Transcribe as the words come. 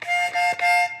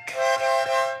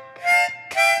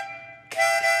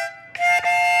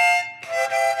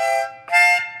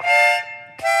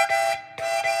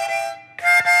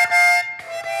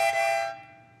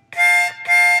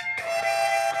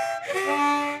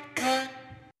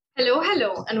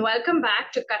Hello, and welcome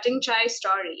back to Cutting Chai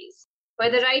Stories,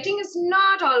 where the writing is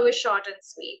not always short and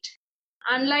sweet.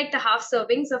 Unlike the half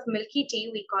servings of milky tea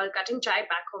we call cutting chai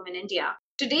back home in India,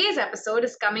 today's episode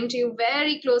is coming to you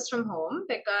very close from home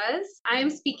because I am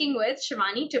speaking with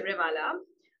Shivani Tibriwala,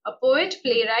 a poet,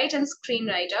 playwright, and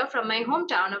screenwriter from my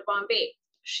hometown of Bombay.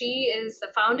 She is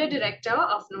the founder director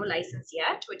of No License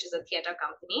Yet, which is a theatre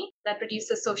company that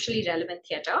produces socially relevant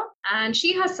theatre. And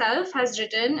she herself has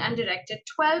written and directed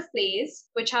 12 plays,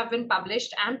 which have been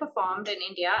published and performed in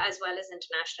India as well as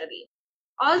internationally.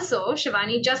 Also,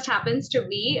 Shivani just happens to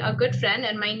be a good friend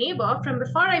and my neighbor from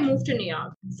before I moved to New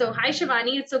York. So, hi,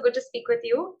 Shivani. It's so good to speak with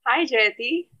you. Hi,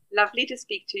 Jayati. Lovely to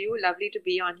speak to you. Lovely to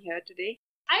be on here today.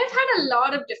 I've had a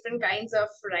lot of different kinds of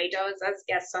writers as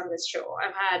guests on this show.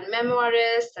 I've had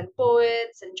memoirists and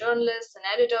poets and journalists and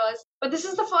editors, but this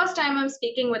is the first time I'm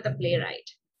speaking with a playwright.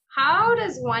 How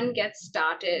does one get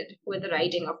started with the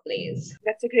writing of plays?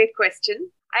 That's a great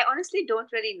question. I honestly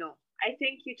don't really know. I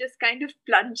think you just kind of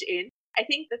plunge in. I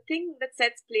think the thing that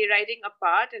sets playwriting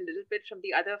apart a little bit from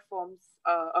the other forms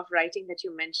of writing that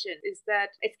you mentioned is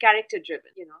that it's character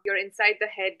driven. You're inside the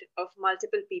head of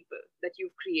multiple people that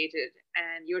you've created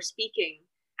and you're speaking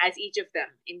as each of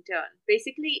them in turn.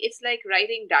 Basically, it's like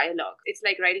writing dialogue. It's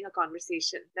like writing a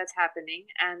conversation that's happening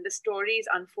and the story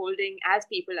is unfolding as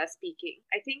people are speaking.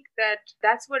 I think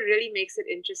that's what really makes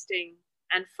it interesting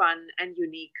and fun and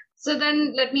unique. So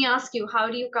then let me ask you,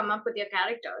 how do you come up with your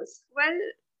characters? Well,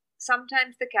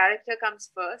 sometimes the character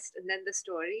comes first and then the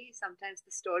story. Sometimes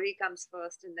the story comes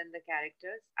first and then the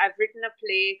characters. I've written a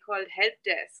play called Help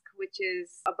Desk, which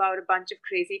is about a bunch of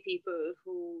crazy people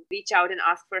who reach out and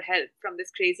ask for help from this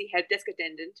crazy help desk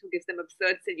attendant who gives them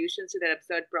absurd solutions to their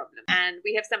absurd problem. And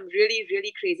we have some really,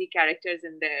 really crazy characters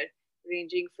in there,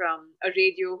 ranging from a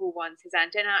radio who wants his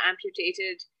antenna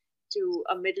amputated to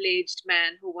a middle-aged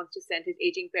man who wants to send his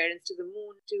aging parents to the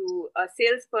moon, to a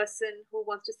salesperson who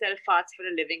wants to sell farts for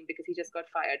a living because he just got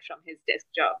fired from his desk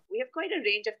job. We have quite a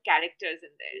range of characters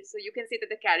in there. So you can see that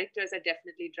the characters are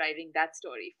definitely driving that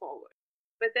story forward.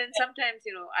 But then sometimes,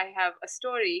 I have a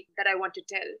story that I want to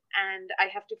tell and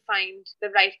I have to find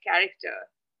the right character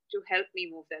to help me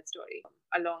move that story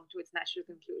along to its natural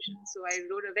conclusion. So I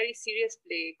wrote a very serious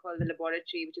play called The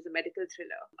Laboratory, which is a medical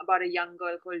thriller about a young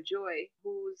girl called Joy,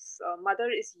 whose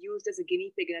mother is used as a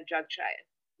guinea pig in a drug trial.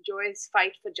 Joy's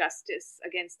fight for justice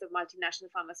against the multinational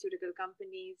pharmaceutical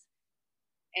companies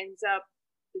ends up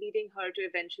leading her to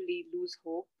eventually lose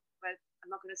hope. But I'm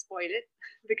not going to spoil it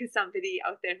because somebody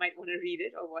out there might want to read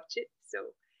it or watch it.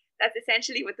 So that's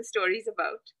essentially what the story is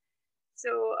about.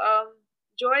 So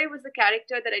Joy was the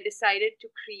character that I decided to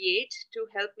create to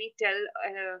help me tell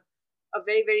a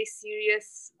very, very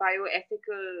serious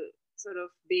bioethical sort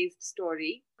of based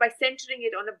story by centering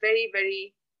it on a very,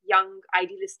 very young,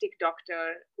 idealistic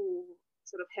doctor who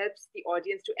sort of helps the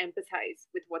audience to empathize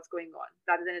with what's going on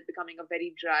rather than it becoming a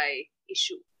very dry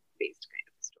issue based kind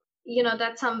of story.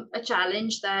 That's a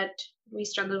challenge that we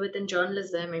struggle with in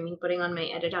journalism. I mean, putting on my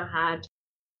editor hat,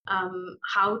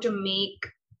 how to make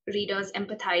readers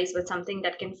empathize with something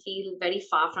that can feel very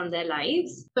far from their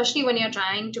lives, especially when you're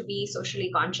trying to be socially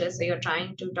conscious or you're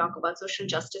trying to talk about social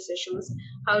justice issues.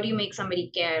 How do you make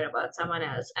somebody care about someone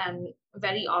else? And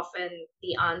very often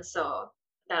the answer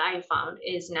that I found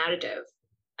is narrative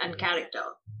and character,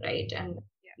 right? And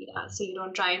yeah, so you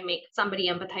don't try and make somebody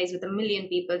empathize with a million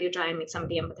people, you try and make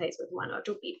somebody empathize with one or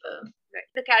two people. Right.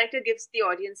 The character gives the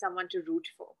audience someone to root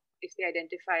for. If they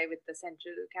identify with the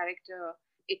central character,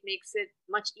 it makes it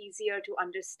much easier to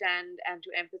understand and to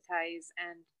empathize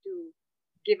and to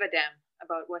give a damn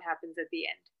about what happens at the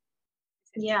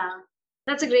end. Yeah,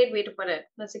 that's a great way to put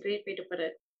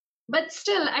it. But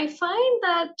still, I find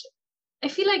that I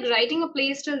feel like writing a play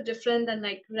is still different than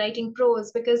like writing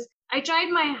prose because I tried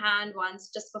my hand once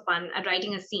just for fun at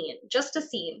writing a scene, just a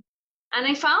scene. And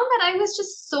I found that I was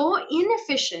just so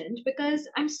inefficient because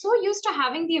I'm so used to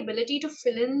having the ability to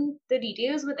fill in the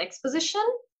details with exposition.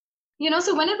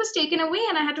 So when it was taken away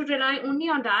and I had to rely only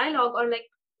on dialogue or like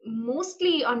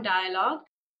mostly on dialogue,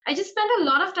 I just spent a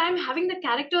lot of time having the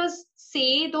characters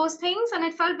say those things and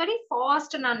it felt very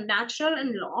forced and unnatural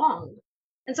and long.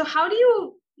 And so how do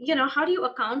you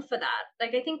account for that?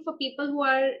 Like, I think for people who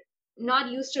are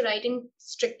not used to writing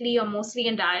strictly or mostly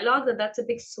in dialogue, that's a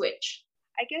big switch.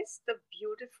 I guess the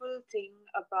beautiful thing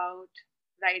about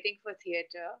writing for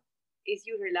theater is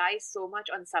you rely so much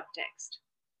on subtext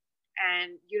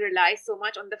and you rely so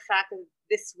much on the fact that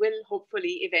this will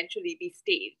hopefully eventually be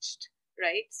staged,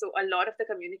 right? So a lot of the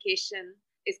communication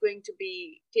is going to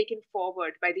be taken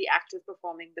forward by the actors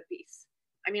performing the piece.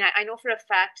 I mean, I know for a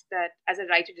fact that as a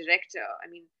writer director, I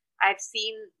mean, I've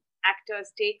seen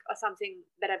actors take something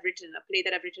that I've written, a play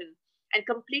that I've written, and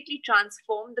completely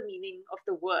transform the meaning of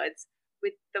the words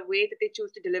with the way that they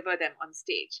choose to deliver them on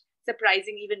stage,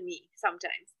 surprising even me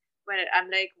sometimes. When I'm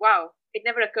like, wow, it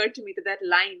never occurred to me that that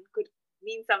line could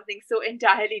mean something so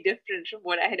entirely different from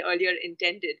what I had earlier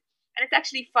intended. And it's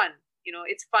actually fun.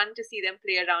 It's fun to see them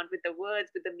play around with the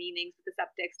words, with the meanings, with the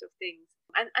subtext of things.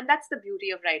 And that's the beauty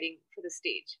of writing for the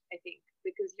stage, I think,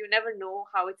 because you never know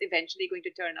how it's eventually going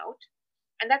to turn out.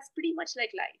 And that's pretty much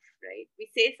like life, right?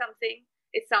 We say something,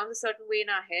 it sounds a certain way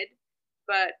in our head,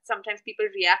 but sometimes people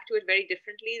react to it very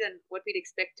differently than what we'd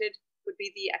expected would be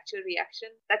the actual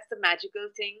reaction. That's the magical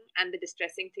thing and the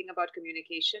distressing thing about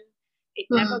communication. It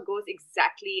never goes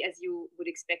exactly as you would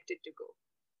expect it to go.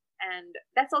 And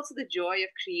that's also the joy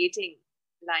of creating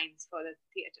lines for the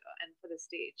theater and for the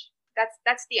stage.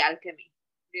 That's the alchemy,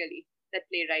 really, that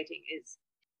playwriting is.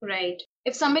 Right.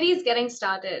 If somebody is getting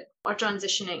started or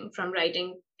transitioning from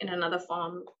writing in another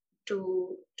form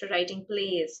to writing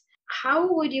plays,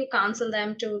 how would you counsel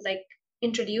them to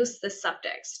introduce this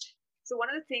subtext? So one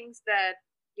of the things that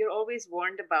you're always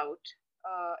warned about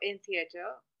in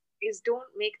theater is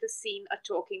don't make the scene a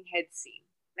talking head scene,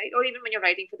 right? Or even when you're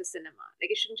writing for the cinema, it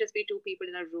shouldn't just be two people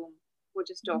in a room who are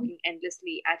just talking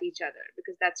endlessly at each other,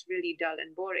 because that's really dull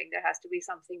and boring. There has to be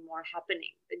something more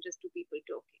happening than just two people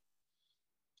talking.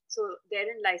 So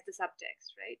therein lies the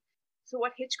subtext, right? So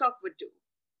what Hitchcock would do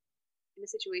in a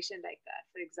situation like that,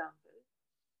 for example,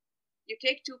 you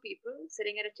take two people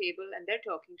sitting at a table and they're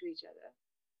talking to each other.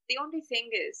 The only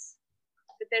thing is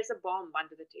that there's a bomb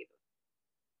under the table.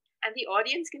 And the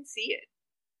audience can see it,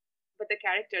 but the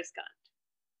characters can't.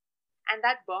 And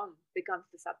that bomb becomes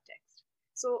the subtext.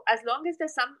 So as long as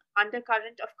there's some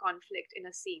undercurrent of conflict in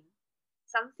a scene,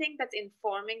 something that's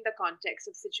informing the context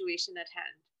of the situation at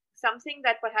hand, something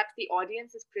that perhaps the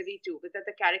audience is privy to, but that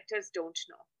the characters don't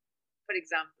know, for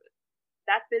example,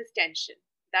 that builds tension,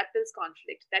 that builds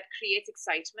conflict, that creates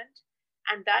excitement,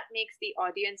 and that makes the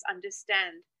audience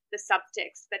understand the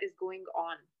subtext that is going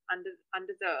on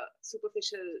under the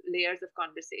superficial layers of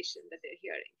conversation that they're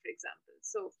hearing, for example.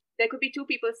 So there could be two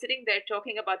people sitting there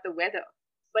talking about the weather,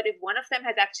 but if one of them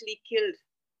has actually killed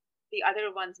the other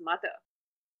one's mother,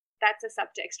 that's a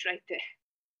subtext right there.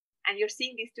 And you're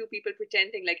seeing these two people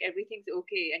pretending like everything's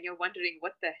okay, and you're wondering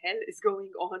what the hell is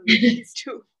going on with these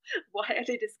two. Why are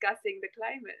they discussing the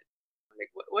climate?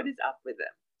 Like, what is up with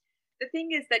them? The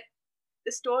thing is that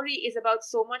the story is about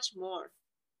so much more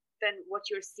than what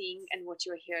you're seeing and what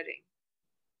you're hearing.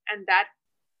 And that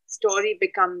story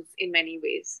becomes, in many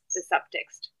ways, the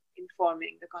subtext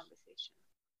informing the conversation.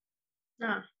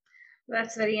 Ah,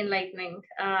 that's very enlightening.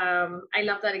 I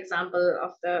love that example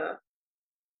of the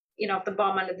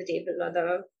bomb under the table, or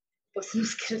the person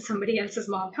who's killed somebody else's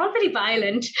mom. Not very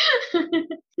violent.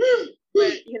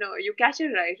 Well, you catch a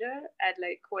writer at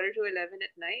 11:15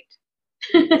 at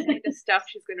night. That's the kind of stuff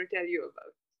she's going to tell you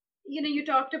about. You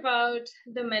talked about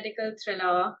the medical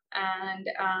thriller, and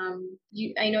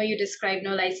I know you described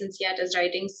No License Yet as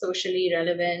writing socially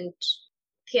relevant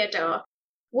theater.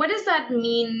 What does that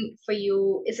mean for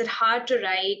you? Is it hard to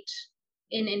write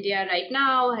in India right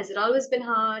now? Has it always been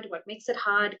hard? What makes it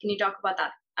hard? Can you talk about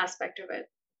that aspect of it?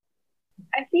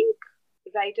 I think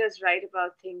writers write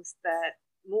about things that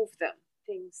move them,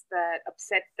 things that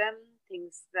upset them,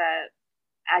 things that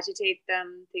agitate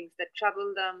them, things that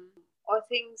trouble them, or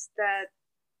things that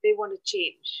they want to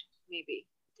change, maybe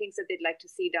things that they'd like to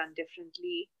see done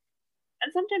differently.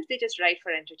 And sometimes they just write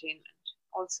for entertainment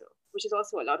also, which is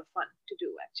also a lot of fun to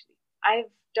do, actually.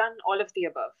 I've done all of the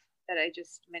above that I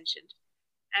just mentioned,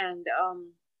 and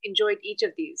enjoyed each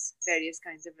of these various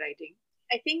kinds of writing.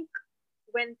 I think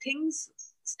when things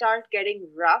start getting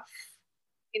rough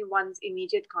in one's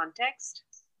immediate context,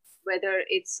 whether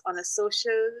it's on a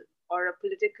social or a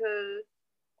political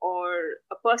or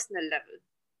a personal level,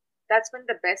 that's when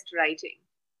the best writing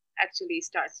actually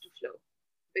starts to flow,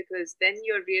 because then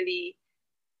you're really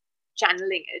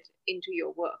channeling it into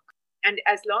your work. And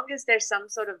as long as there's some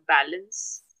sort of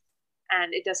balance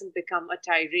and it doesn't become a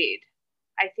tirade,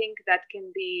 I think that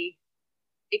can be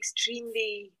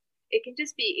it can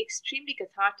just be extremely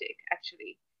cathartic,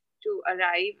 actually, to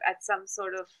arrive at some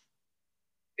sort of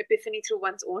epiphany through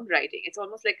one's own writing. It's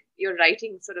almost like your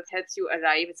writing sort of helps you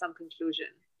arrive at some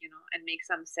conclusion, and make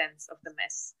some sense of the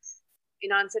mess.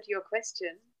 In answer to your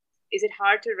question, is it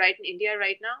hard to write in India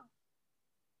right now?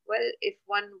 Well, if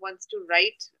one wants to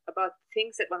write about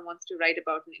things that one wants to write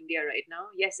about in India right now,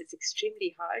 yes, it's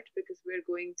extremely hard, because we're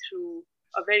going through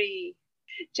a very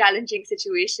challenging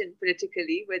situation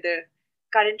politically, where the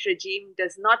current regime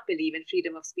does not believe in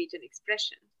freedom of speech and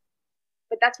expression.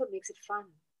 But that's what makes it fun.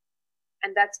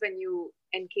 And that's when you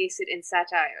encase it in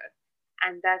satire.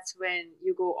 And that's when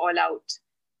you go all out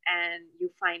and you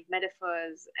find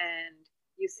metaphors and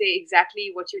you say exactly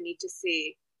what you need to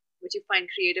say, but you find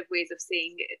creative ways of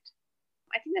saying it.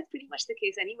 I think that's pretty much the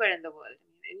case anywhere in the world. I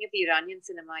mean, any of the Iranian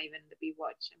cinema even that we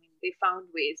watch, I mean, they found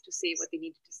ways to say what they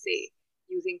needed to say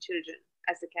using children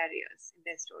as the carriers in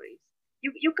their stories.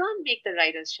 You can't make the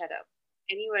writers shut up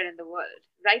anywhere in the world.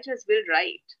 Writers will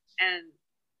write, and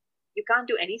you can't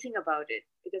do anything about it.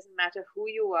 It doesn't matter who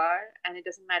you are, and it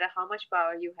doesn't matter how much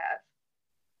power you have.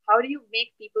 How do you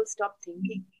make people stop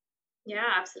thinking? Yeah,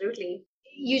 absolutely.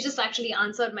 You just actually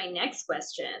answered my next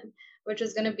question, which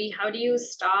was going to be, how do you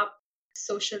stop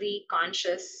socially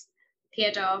conscious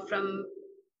theater from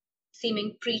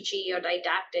seeming preachy or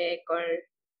didactic or,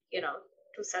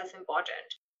 too self important?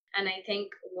 And I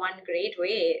think one great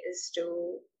way is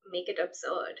to make it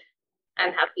absurd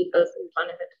and have people make fun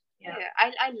of it. Yeah,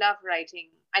 I love writing.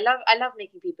 I love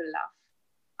making people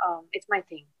laugh. It's my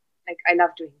thing. Like, I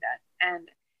love doing that. And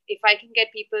if I can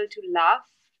get people to laugh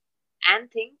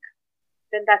and think,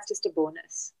 then that's just a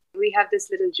bonus. We have this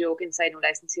little joke inside No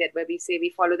License Yet where we say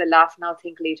we follow the laugh now,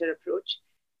 think later approach.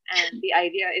 And the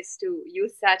idea is to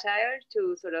use satire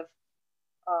to sort of,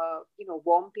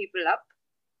 warm people up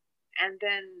and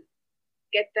then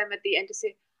get them at the end to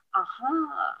say,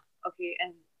 aha, okay.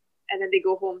 And then they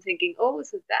go home thinking, oh,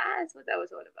 so that's what that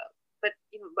was all about. But,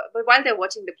 but while they're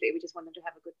watching the play, we just want them to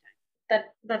have a good time.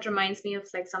 That reminds me of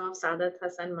like some of Saadat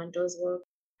Hasan Manto's work.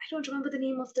 I don't remember the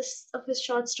name of his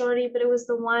short story, but it was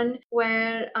the one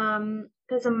where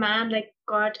there's a man like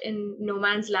caught in no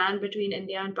man's land between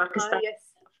India and Pakistan. Yes,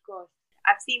 of course.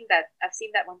 I've seen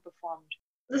that one performed.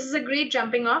 This is a great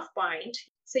jumping off point.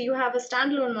 So you have a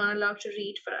standalone monologue to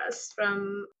read for us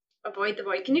from Avoid the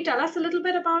Void. Can you tell us a little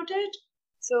bit about it?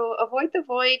 So Avoid the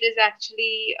Void is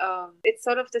actually, it's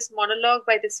sort of this monologue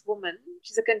by this woman.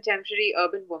 She's a contemporary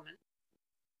urban woman.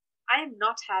 I am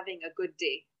not having a good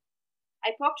day.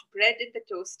 I popped bread in the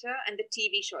toaster and the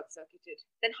TV short-circuited.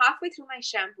 Then halfway through my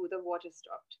shampoo, the water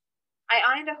stopped. I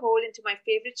ironed a hole into my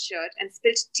favorite shirt and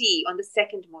spilled tea on the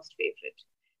second most favorite.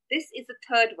 This is the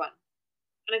third one.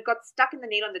 And it got stuck in the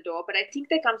nail on the door, but I think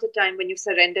there comes a time when you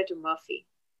surrender to Murphy.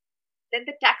 Then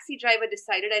the taxi driver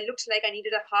decided I looked like I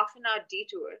needed a half-an-hour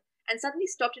detour and suddenly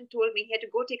stopped and told me he had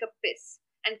to go take a piss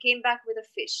and came back with a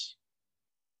fish.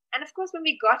 And of course, when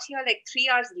we got here like 3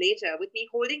 hours later, with me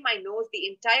holding my nose the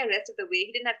entire rest of the way,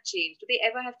 he didn't have change. Do they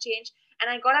ever have change? And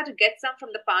I got out to get some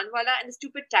from the panwala and the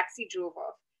stupid taxi drove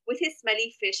off with his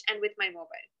smelly fish and with my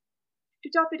mobile.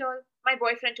 To top it all, my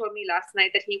boyfriend told me last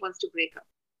night that he wants to break up.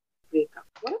 Break up?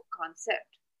 What a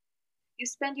concept. You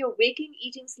spend your waking,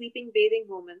 eating, sleeping, bathing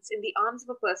moments in the arms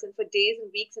of a person for days and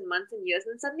weeks and months and years,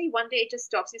 and then suddenly one day it just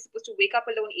stops. You're supposed to wake up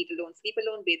alone, eat alone, sleep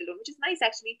alone, bathe alone, which is nice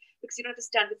actually, because you don't have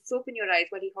to stand with soap in your eyes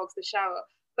while he hogs the shower.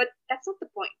 But that's not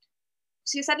the point.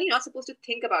 So you're suddenly not supposed to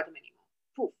think about him anymore.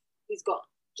 Poof, he's gone.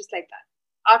 Just like that.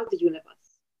 Out of the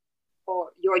universe.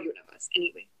 Or your universe,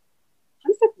 anyway. How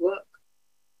does that work?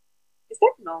 Is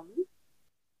that normal?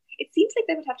 It seems like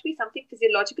there would have to be something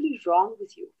physiologically wrong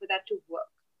with you for that to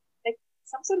work. Like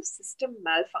some sort of system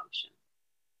malfunction.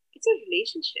 It's a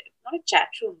relationship, not a chat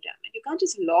room, damn it. You can't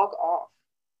just log off.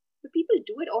 But people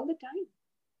do it all the time.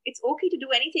 It's okay to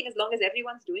do anything as long as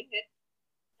everyone's doing it.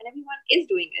 And everyone is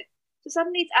doing it. So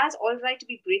suddenly it's as alright to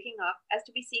be breaking up as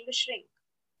to be seeing a shrink.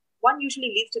 One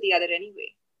usually leads to the other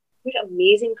anyway. We're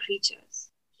amazing creatures,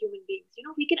 human beings.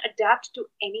 We can adapt to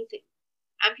anything.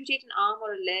 Amputate an arm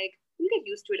or a leg, you'll get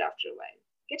used to it after a while.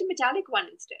 Get a metallic one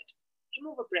instead.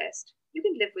 Remove a breast. You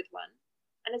can live with one.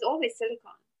 And there's always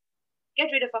silicone.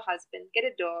 Get rid of a husband, get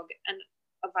a dog, and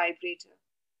a vibrator.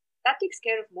 That takes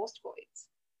care of most voids.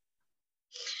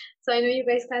 So I know you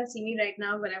guys can't see me right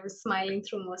now, but I was smiling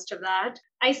through most of that.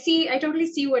 I totally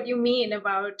see what you mean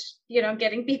about,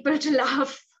 getting people to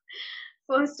laugh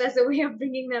first as a way of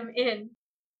bringing them in.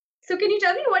 So can you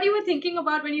tell me what you were thinking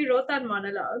about when you wrote that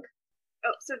monologue?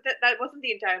 Oh, so that wasn't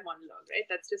the entire monologue, right?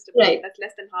 That's just right. That's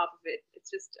less than half of it. It's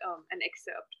just an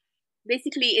excerpt.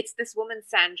 Basically, it's this woman,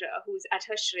 Sandra, who's at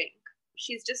her shrink.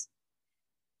 She's just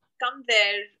come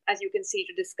there, as you can see,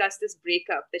 to discuss this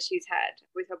breakup that she's had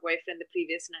with her boyfriend the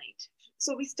previous night.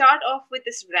 So we start off with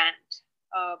this rant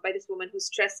by this woman who's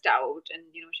stressed out and,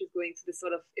 she's going through this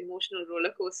sort of emotional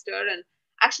roller coaster. And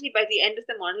actually, by the end of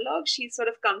the monologue, she sort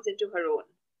of comes into her own.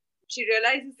 She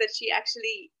realizes that she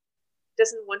actually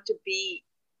doesn't want to be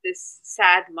this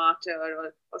sad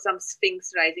martyr or some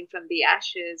sphinx rising from the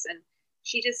ashes. And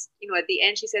she just, at the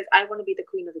end, she says, I want to be the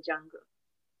queen of the jungle.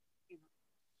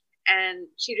 And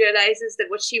she realizes that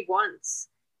what she wants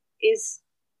is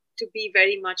to be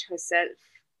very much herself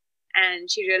And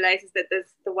she realizes that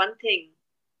the one thing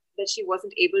that she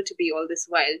wasn't able to be all this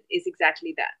while is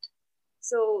exactly that.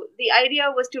 So the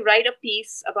idea was to write a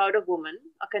piece about a woman,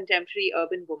 a contemporary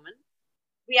urban woman.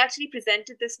 We actually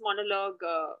presented this monologue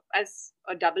as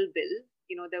a double bill.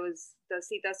 There was the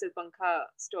Sita Silpankha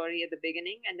story at the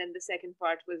beginning, and then the second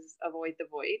part was Avoid the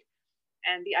Void.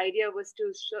 And the idea was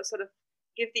to sort of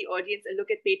give the audience a look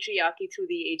at patriarchy through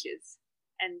the ages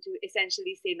and to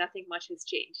essentially say nothing much has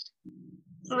changed.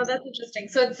 Oh, that's interesting.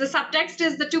 So the subtext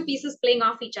is the two pieces playing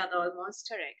off each other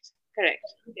almost. Correct.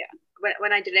 Yeah.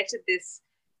 When I directed this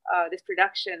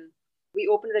production, we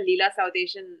opened the Leela South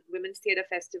Asian Women's Theatre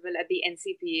Festival at the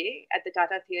NCPA at the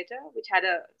Tata Theatre, which had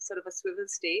a sort of a swivel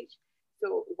stage.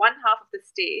 So one half of the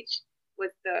stage was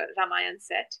the Ramayan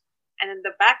set, and then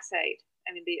the backside,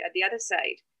 the other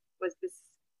side, was this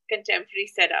contemporary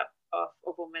setup of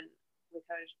a woman with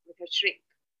her shrink.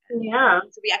 Yeah.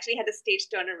 So we actually had the stage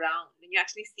turn around, and you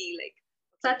actually see like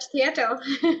such theater.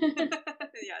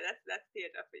 Yeah, that's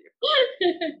theater for you.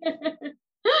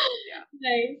 Yeah.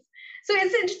 Nice. So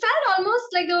it felt almost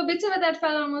like there were bits of it that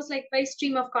felt almost like by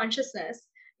stream of consciousness.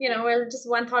 Where just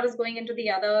one thought is going into the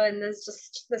other, and there's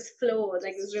just this flow,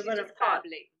 like this river of thought.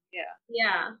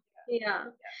 Yeah.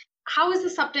 How is the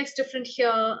subtext different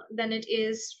here than it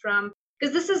is from?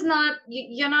 Because this is not,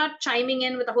 you're not chiming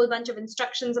in with a whole bunch of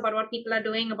instructions about what people are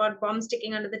doing, about bombs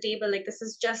sticking under the table. Like, this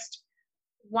is just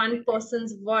one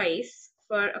person's voice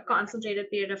for a concentrated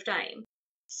period of time.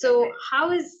 So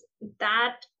how is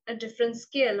that a different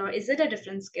skill, or is it a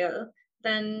different skill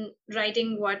than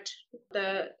writing what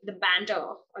the banter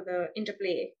or the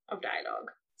interplay of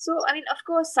dialogue? So, of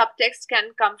course, subtext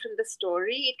can come from the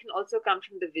story. It can also come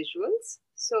from the visuals.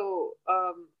 So,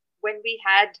 when we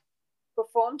had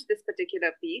performed this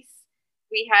particular piece,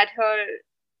 we had her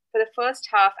for the first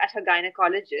half at her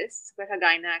gynecologist, where her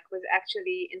gynac was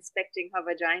actually inspecting her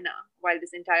vagina while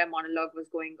this entire monologue was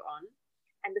going on.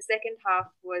 And the second half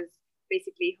was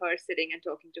basically her sitting and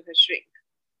talking to her shrink.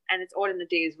 And it's all in a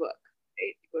day's work.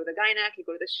 Right? You go to the gynac, you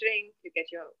go to the shrink, you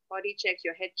get your body checked,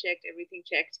 your head checked, everything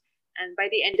checked. And by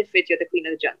the end of it, you're the queen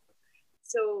of the jungle.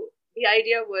 So the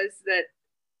idea was that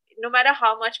no matter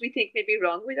how much we think may be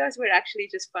wrong with us, we're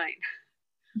actually just fine.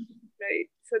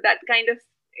 Right? So that kind of,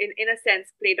 in a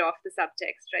sense, played off the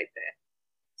subtext right there.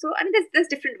 So, there's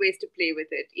different ways to play with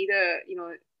it. Either,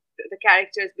 the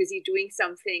character is busy doing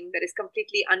something that is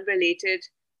completely unrelated,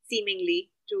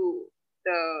 seemingly, to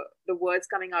the words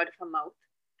coming out of her mouth,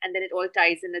 and then it all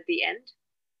ties in at the end.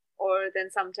 Or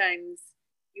then sometimes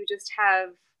you just have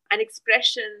an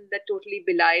expression that totally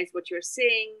belies what you're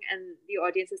saying, and the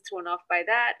audience is thrown off by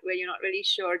that, where you're not really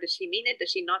sure, does she mean it? Does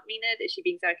she not mean it? Is she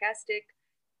being sarcastic?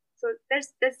 So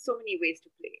there's so many ways to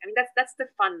play. That's the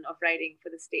fun of writing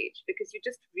for the stage, because you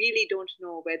just really don't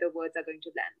know where the words are going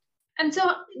to land. And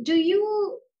so do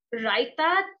you write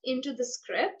that into the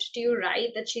script? Do you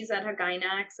write that she's at her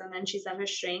gynax and then she's at her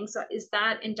shrinks? Or is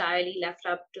that entirely left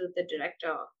up to the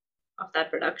director of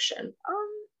that production?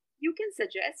 You can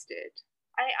suggest it.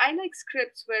 I like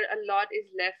scripts where a lot is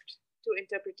left to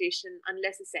interpretation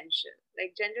unless essential.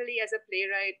 Like, generally as a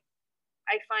playwright,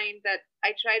 I find that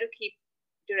I try to keep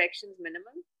directions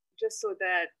minimal, just so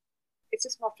that it's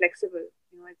just more flexible.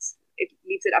 It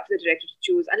leaves it up to the director to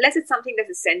choose, unless it's something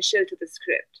that's essential to the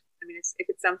script. If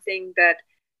it's something that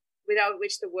without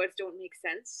which the words don't make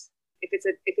sense, if it's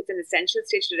an essential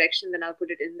stage direction, then I'll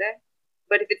put it in there.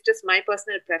 But if it's just my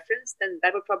personal preference, then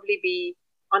that would probably be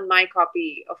on my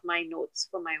copy of my notes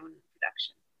for my own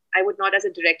production. I would not, as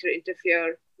a director,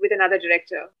 interfere with another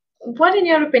director. What, in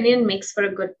your opinion, makes for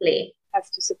a good play? It has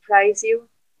to surprise you,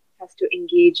 it has to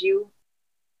engage you,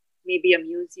 maybe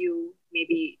amuse you,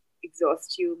 maybe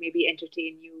exhaust you, maybe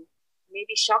entertain you,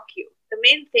 maybe shock you. The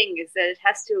main thing is that it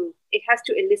has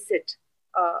to elicit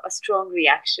a strong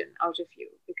reaction out of you,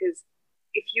 because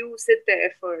if you sit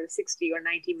there for 60 or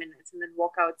 90 minutes and then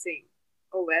walk out saying,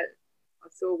 oh well, or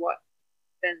so what,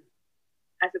 then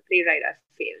as a playwright I've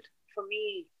failed. For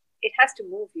me, it has to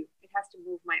move you. It has to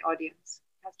move my audience.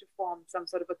 It has to form some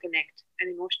sort of a connect,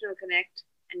 an emotional connect,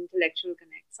 an intellectual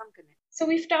connect, some connect. So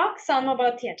we've talked some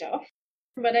about theatre,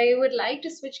 but I would like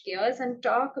to switch gears and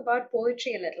talk about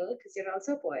poetry a little, because you're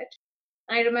also a poet.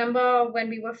 I remember when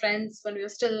we were friends, when we were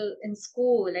still in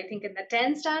school, I think in the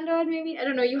 10th standard, maybe, I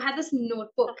don't know, you had this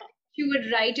notebook. You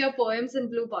would write your poems in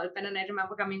blue ball pen, and I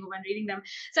remember coming over and reading them.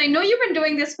 So I know you've been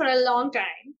doing this for a long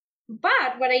time.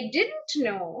 But what I didn't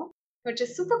know, which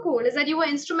is super cool, is that you were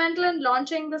instrumental in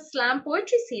launching the slam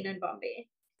poetry scene in Bombay.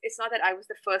 It's not that I was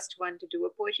the first one to do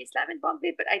a poetry slam in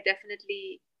Bombay, but I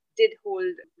definitely did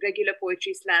hold regular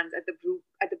poetry slams at the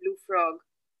Blue Frog,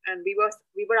 and we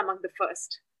were among the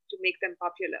first to make them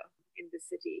popular in the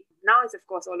city. Now it's, of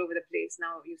course, all over the place.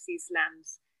 Now you see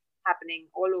slams happening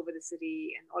all over the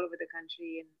city and all over the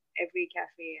country, and every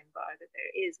cafe and bar that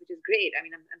there is, which is great. I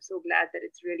mean, I'm so glad that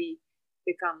it's really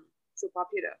become so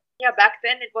popular. Yeah, back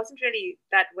then it wasn't really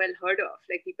that well heard of.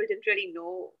 Like, people didn't really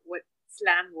know what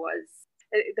slam was.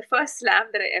 The first slam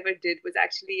that I ever did was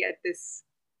actually at this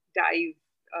dive,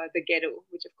 the Ghetto,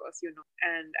 which of course you know.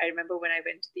 And I remember when I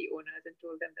went to the owners and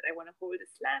told them that I want to hold a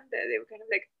slam there, they were kind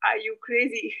of like, "Are you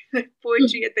crazy?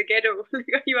 Poetry at the Ghetto?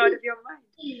 Are you out of your mind?"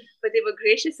 But they were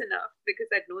gracious enough,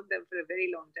 because I'd known them for a very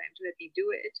long time, to let me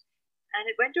do it. And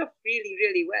it went off really,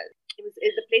 really well.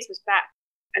 The place was packed.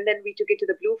 And then we took it to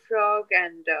the Blue Frog,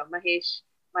 and Mahesh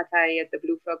Mathai at the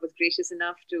Blue Frog was gracious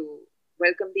enough to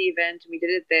welcome the event. We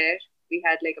did it there. We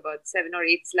had like about 7 or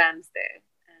 8 slams there.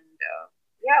 And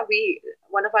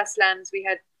one of our slams, we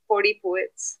had 40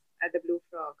 poets at the Blue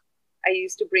Frog. I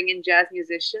used to bring in jazz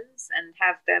musicians and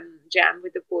have them jam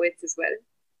with the poets as well.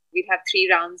 We'd have 3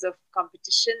 rounds of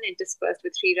competition interspersed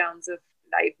with 3 rounds of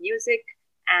live music,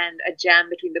 and a jam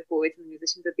between the poets and the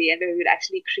musicians at the end, where we would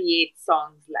actually create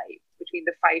songs live between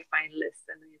the 5 finalists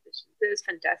and the musicians. It was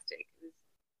fantastic.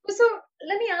 So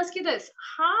let me ask you this.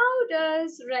 How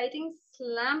does writing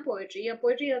slam poetry, a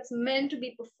poetry that's meant to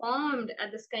be performed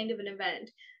at this kind of an event,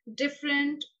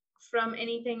 different from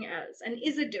anything else? And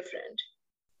is it different?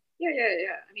 Yeah.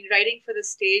 I mean, writing for the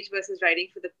stage versus writing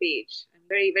for the page. And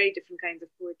very, very different kinds of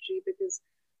poetry, because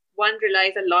one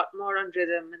relies a lot more on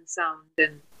rhythm and sound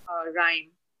and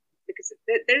rhyme. Because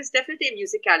there's definitely a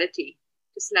musicality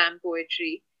to slam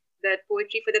poetry that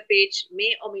poetry for the page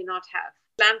may or may not have.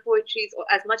 Slam poetry is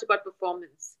as much about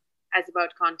performance as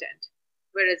about content.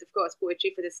 Whereas, of course,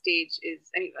 poetry for the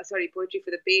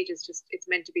page is just, it's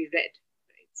meant to be read,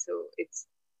 right? So it's,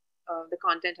 the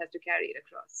content has to carry it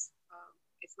across.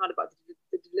 It's not about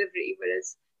the delivery,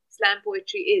 whereas slam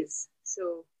poetry is.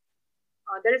 So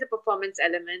there is a performance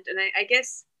element, and I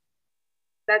guess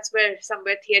that's where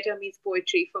somewhere theater meets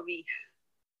poetry for me.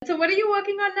 So what are you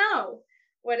working on now?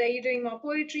 What are you doing? More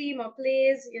poetry, more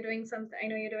plays? You're doing something, I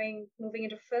know you're moving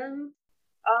into film.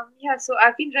 So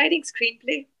I've been writing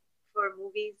screenplay for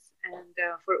movies and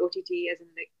for OTT, as in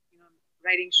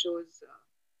writing shows,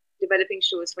 developing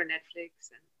shows for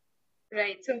Netflix. And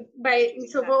right.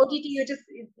 So for OTT,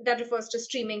 that refers to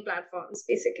streaming platforms,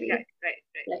 basically.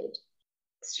 Right.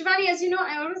 Shivani, as you know,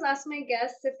 I always ask my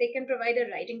guests if they can provide a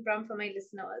writing prompt for my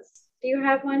listeners. Do you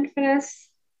have one for us?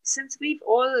 Since we've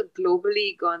all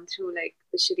globally gone through like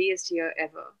the shittiest year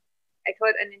ever, I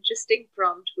thought an interesting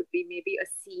prompt would be maybe a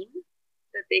scene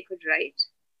that they could write,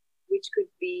 which could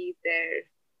be their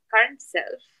current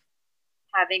self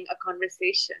having a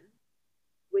conversation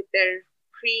with their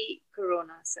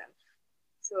pre-corona self.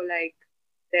 So like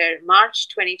their March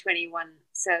 2021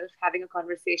 self having a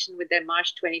conversation with their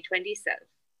March 2020 self.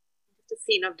 Just a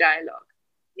scene of dialogue.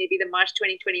 Maybe the March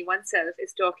 2021 self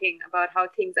is talking about how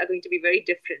things are going to be very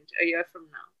different a year from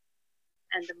now.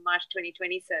 And the March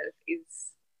 2020 self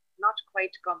is not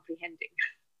quite comprehending.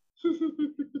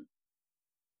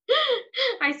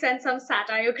 I sense some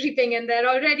satire creeping in there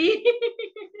already.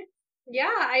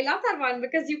 Yeah, I love that one,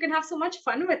 because you can have so much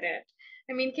fun with it.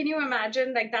 I mean, can you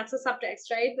imagine, like, that's a subtext,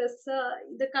 right?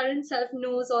 The current self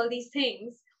knows all these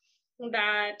things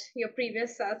that your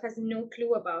previous self has no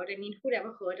clue about. I mean, who'd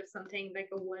ever heard of something like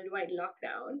a worldwide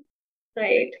lockdown,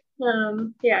 right?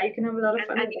 Yeah, you can have a lot of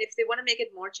fun. I mean, if they want to make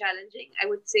it more challenging, I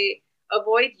would say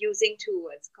avoid using 2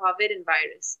 words, COVID and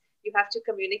virus. You have to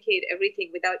communicate everything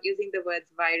without using the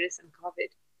words virus and COVID,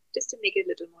 just to make it a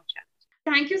little more challenging.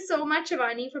 Thank you so much,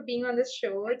 Shivani, for being on this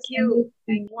show. Thank you.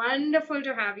 Wonderful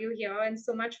to have you here, and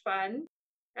so much fun.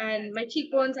 And my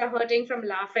cheekbones are hurting from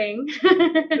laughing.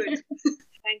 Good.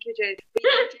 Thank you, Jay.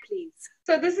 Please.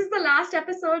 So this is the last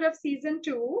episode of season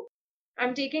 2.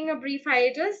 I'm taking a brief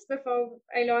hiatus before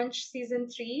I launch season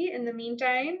 3. In the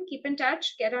meantime, keep in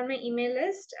touch, get on my email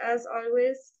list. As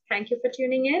always, thank you for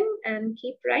tuning in, and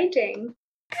keep writing.